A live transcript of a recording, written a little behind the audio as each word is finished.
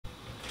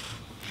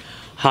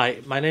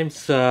Hi, my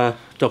name's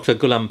Dr.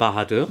 Gulam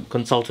Bahadur,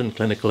 consultant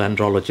clinical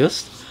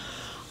andrologist.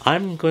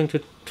 I'm going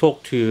to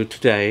talk to you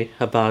today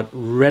about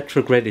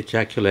retrograde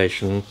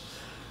ejaculation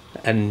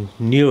and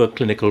newer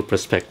clinical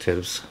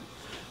perspectives.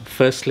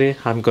 Firstly,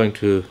 I'm going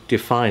to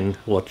define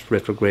what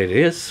retrograde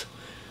is,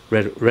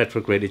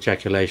 retrograde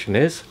ejaculation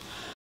is.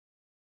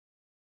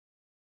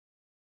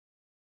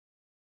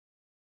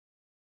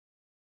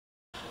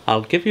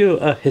 I'll give you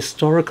a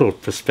historical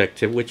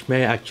perspective which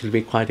may actually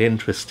be quite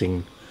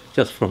interesting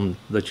just from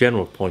the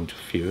general point of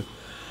view.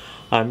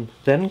 I'm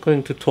then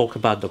going to talk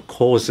about the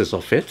causes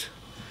of it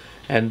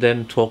and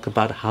then talk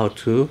about how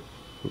to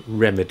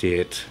remedy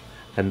it,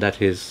 and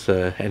that is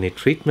any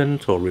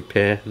treatment or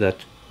repair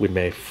that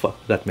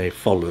may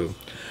follow.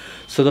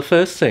 So the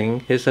first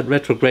thing is that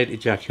retrograde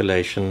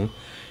ejaculation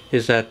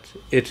is that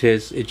it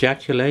is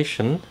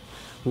ejaculation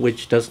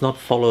which does not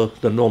follow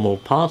the normal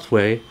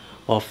pathway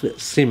of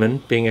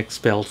semen being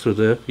expelled through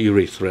the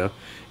urethra.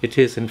 It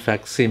is in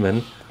fact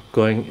semen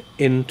going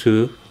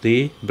into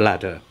the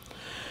bladder.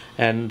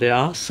 And there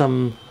are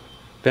some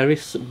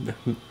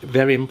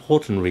very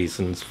important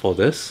reasons for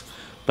this,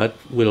 but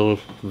we'll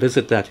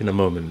visit that in a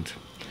moment.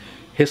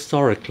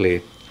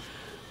 Historically,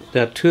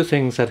 there are two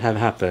things that have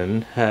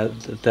happened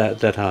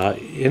that are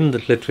in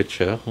the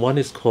literature. One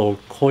is called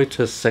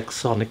coitus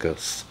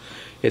sexonicus.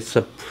 It's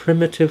a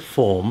primitive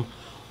form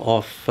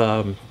of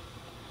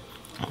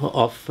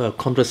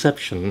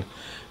contraception,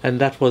 and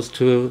that was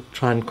to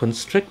try and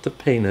constrict the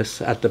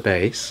penis at the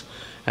base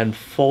and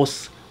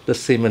force the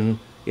semen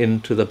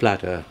into the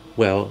bladder.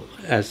 Well,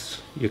 as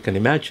you can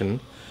imagine,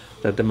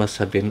 that there must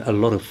have been a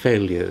lot of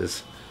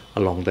failures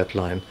along that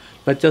line.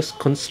 But just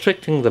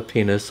constricting the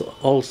penis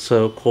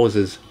also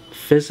causes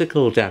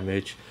physical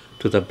damage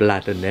to the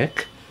bladder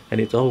neck, and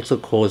it also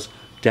causes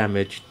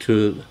damage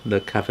to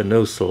the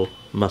cavernosal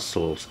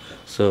muscles.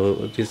 So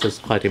this is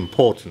quite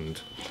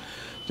important.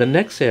 The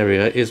next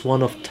area is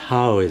one of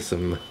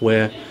Taoism,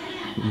 where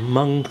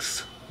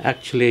monks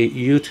actually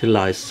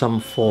utilize some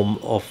form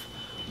of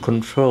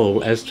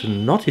control as to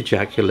not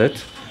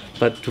ejaculate,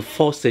 but to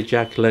force the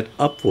ejaculate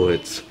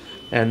upwards.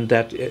 And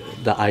that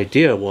the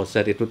idea was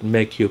that it would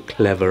make you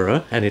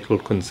cleverer and it will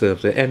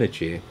conserve the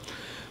energy.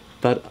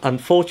 But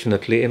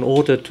unfortunately, in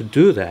order to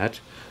do that,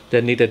 they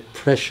needed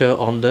pressure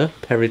on the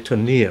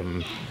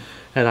peritoneum.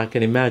 And I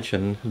can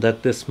imagine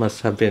that this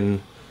must have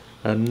been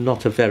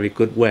not a very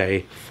good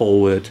way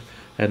forward,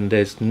 and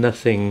there's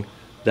nothing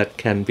that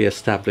can be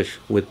established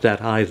with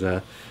that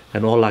either.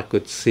 And all I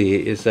could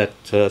see is that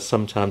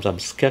sometimes I'm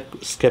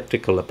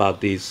skeptical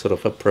about these sort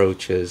of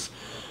approaches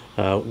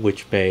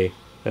which may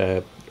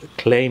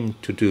claim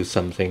to do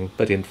something,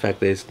 but in fact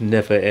there's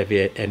never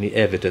ever any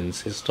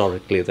evidence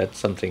historically that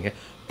something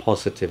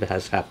positive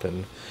has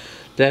happened.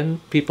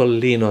 Then people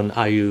lean on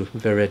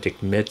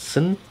Ayurvedic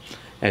medicine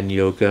and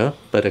yoga,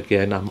 but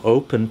again I'm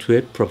open to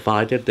it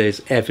provided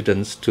there's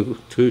evidence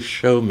to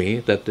show me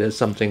that there's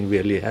something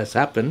really has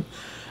happened.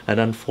 And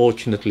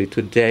unfortunately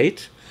to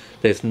date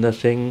there's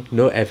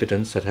no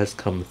evidence that has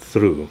come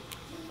through.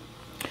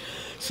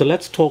 So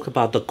let's talk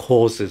about the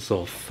causes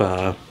of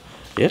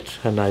it,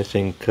 and I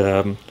think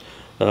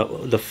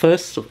the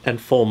first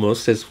and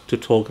foremost is to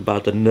talk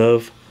about the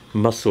nerve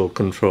muscle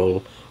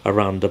control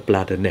around the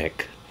bladder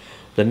neck.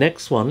 The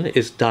next one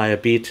is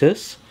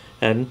diabetes,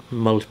 and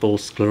multiple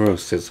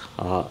sclerosis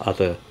are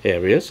other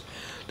areas.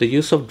 The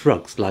use of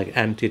drugs like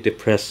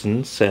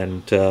antidepressants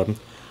and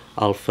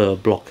alpha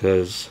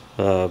blockers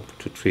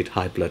to treat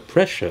high blood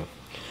pressure.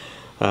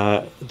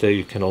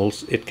 It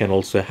can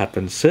also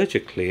happen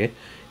surgically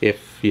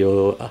if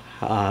you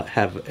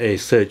have a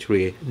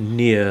surgery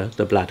near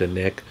the bladder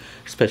neck,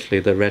 especially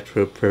the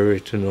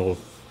retroperitoneal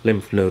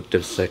lymph node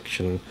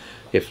dissection.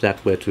 If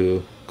that were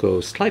to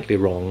go slightly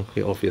wrong,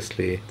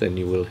 obviously, then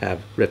you will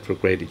have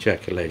retrograde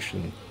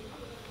ejaculation.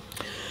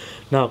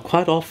 Now,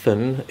 quite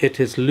often it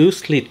is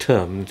loosely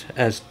termed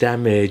as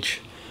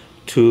damage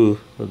to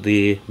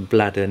the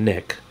bladder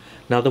neck.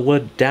 Now, the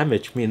word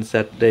damage means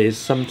that there is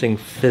something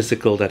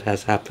physical that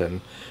has happened,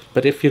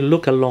 but if you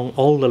look along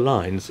all the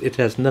lines, it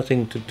has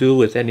nothing to do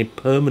with any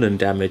permanent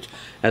damage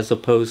as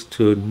opposed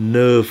to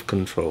nerve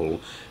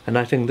control. And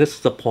I think this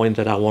is the point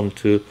that I want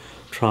to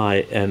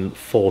try and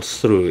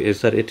force through, is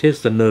that it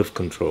is the nerve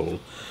control.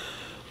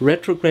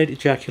 Retrograde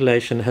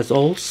ejaculation has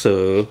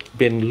also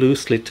been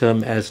loosely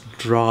termed as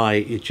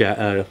dry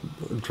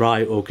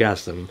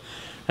orgasm,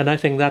 and I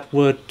think that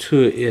word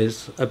too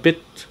is a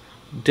bit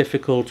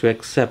difficult to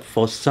accept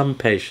for some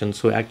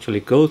patients who actually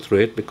go through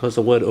it, because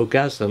the word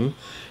orgasm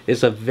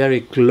is a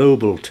very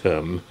global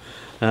term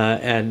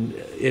and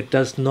it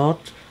does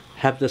not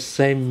have the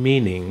same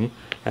meaning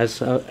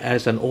as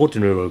an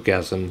ordinary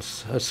orgasm.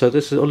 So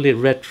this is only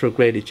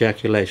retrograde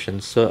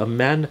ejaculation. So a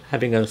man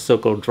having a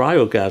so-called dry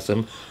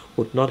orgasm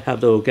would not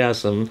have the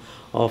orgasm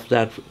of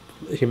that.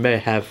 He may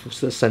have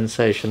the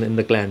sensation in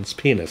the glans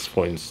penis,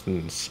 for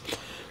instance.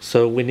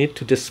 So we need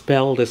to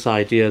dispel this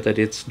idea that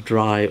it's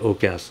dry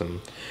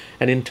orgasm.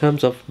 And in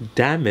terms of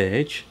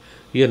damage,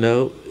 you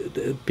know,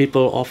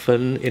 people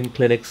often in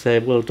clinics say,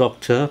 well,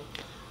 doctor,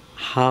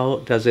 how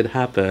does it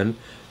happen?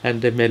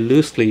 And they may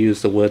loosely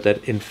use the word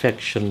that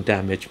infection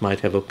damage might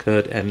have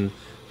occurred, and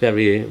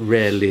very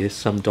rarely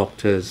some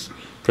doctors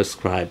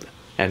prescribe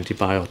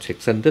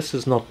antibiotics. And this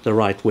is not the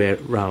right way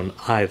around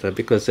either,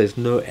 because there's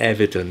no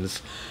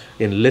evidence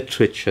in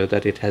literature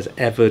that it has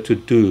ever to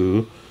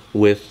do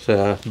with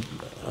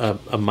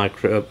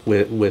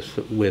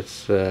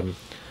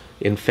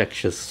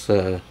infectious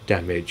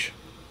damage.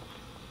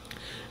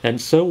 And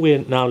so we're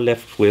now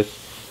left with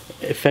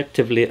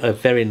effectively a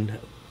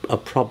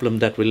problem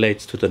that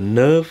relates to the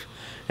nerve,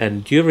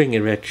 and during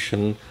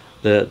erection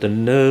the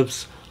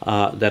nerves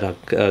that are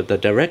the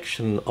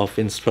direction of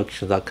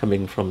instructions are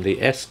coming from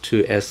the S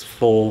to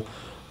S4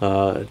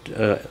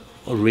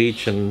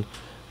 region,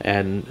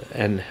 and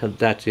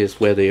that is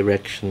where the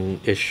erection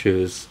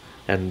issues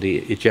and the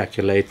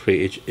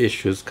ejaculatory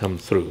issues come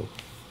through.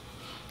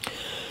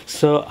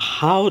 So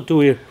how do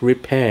we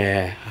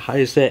repair?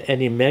 Is there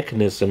any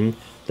mechanism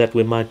that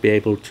we might be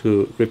able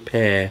to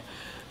repair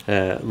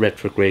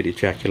retrograde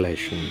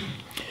ejaculation?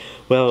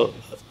 Well,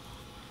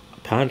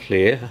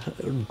 apparently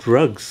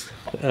drugs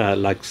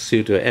like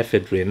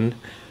pseudoephedrine,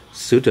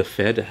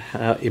 Sudafed,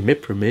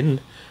 imipramine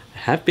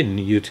have been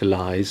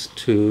utilized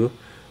to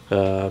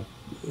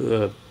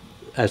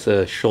as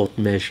a short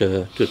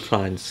measure to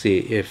try and see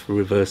if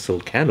reversal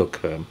can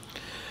occur.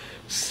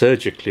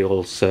 Surgically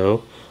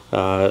also,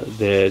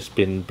 there's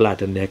been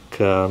bladder neck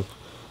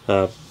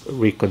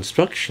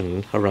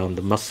reconstruction around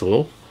the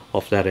muscle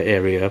of that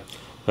area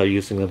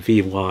using a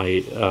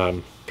VY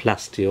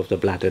plasty of the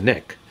bladder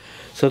neck.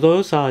 So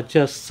those are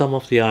just some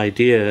of the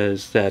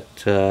ideas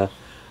that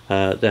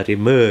that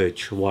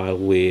emerge while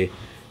we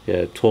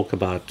talk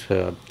about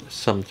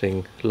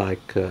something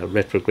like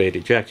retrograde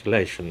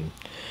ejaculation.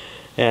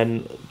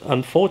 And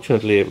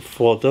unfortunately,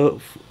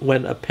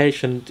 when a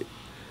patient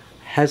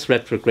has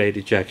retrograde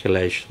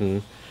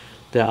ejaculation,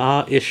 there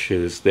are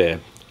issues there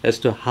as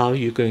to how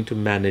you're going to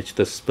manage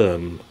the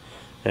sperm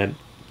and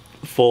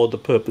for the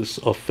purpose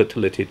of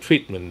fertility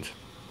treatment.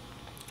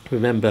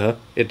 Remember,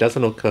 it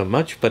doesn't occur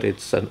much, but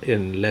it's around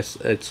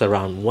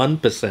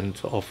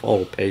 1% of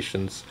all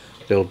patients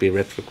there will be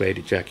retrograde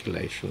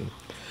ejaculation.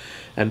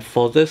 And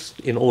for this,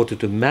 in order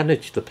to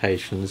manage the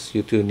patients,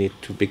 you do need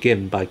to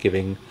begin by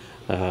giving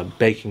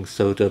baking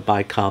soda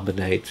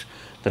bicarbonate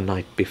the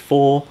night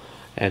before,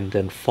 and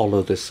then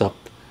follow this up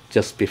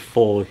just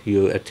before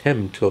you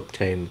attempt to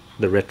obtain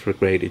the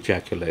retrograde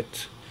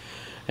ejaculate.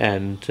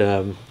 And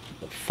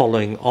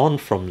following on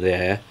from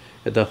there,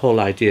 the whole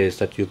idea is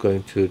that you're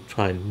going to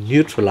try and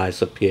neutralize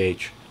the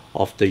pH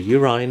of the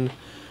urine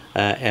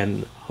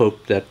and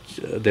hope that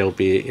there'll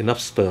be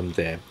enough sperm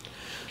there.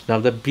 Now,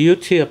 the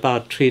beauty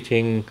about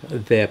treating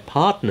their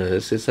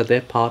partners is that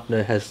their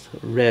partner has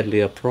rarely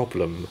a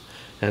problem,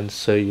 and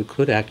so you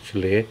could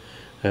actually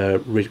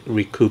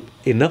recoup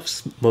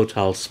enough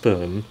motile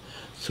sperm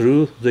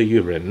through the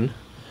urine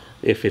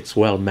if it's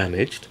well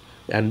managed,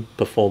 and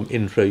perform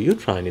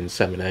intrauterine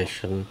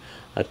insemination,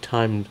 a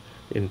timed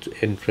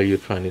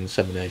intrauterine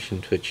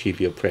insemination, to achieve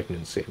your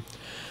pregnancy.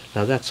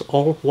 Now, that's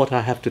all what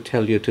I have to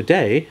tell you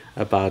today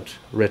about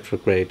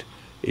retrograde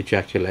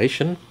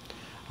ejaculation.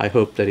 I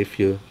hope that if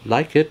you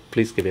like it,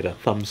 please give it a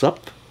thumbs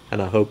up,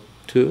 and I hope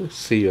to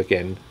see you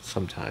again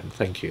sometime.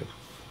 Thank you.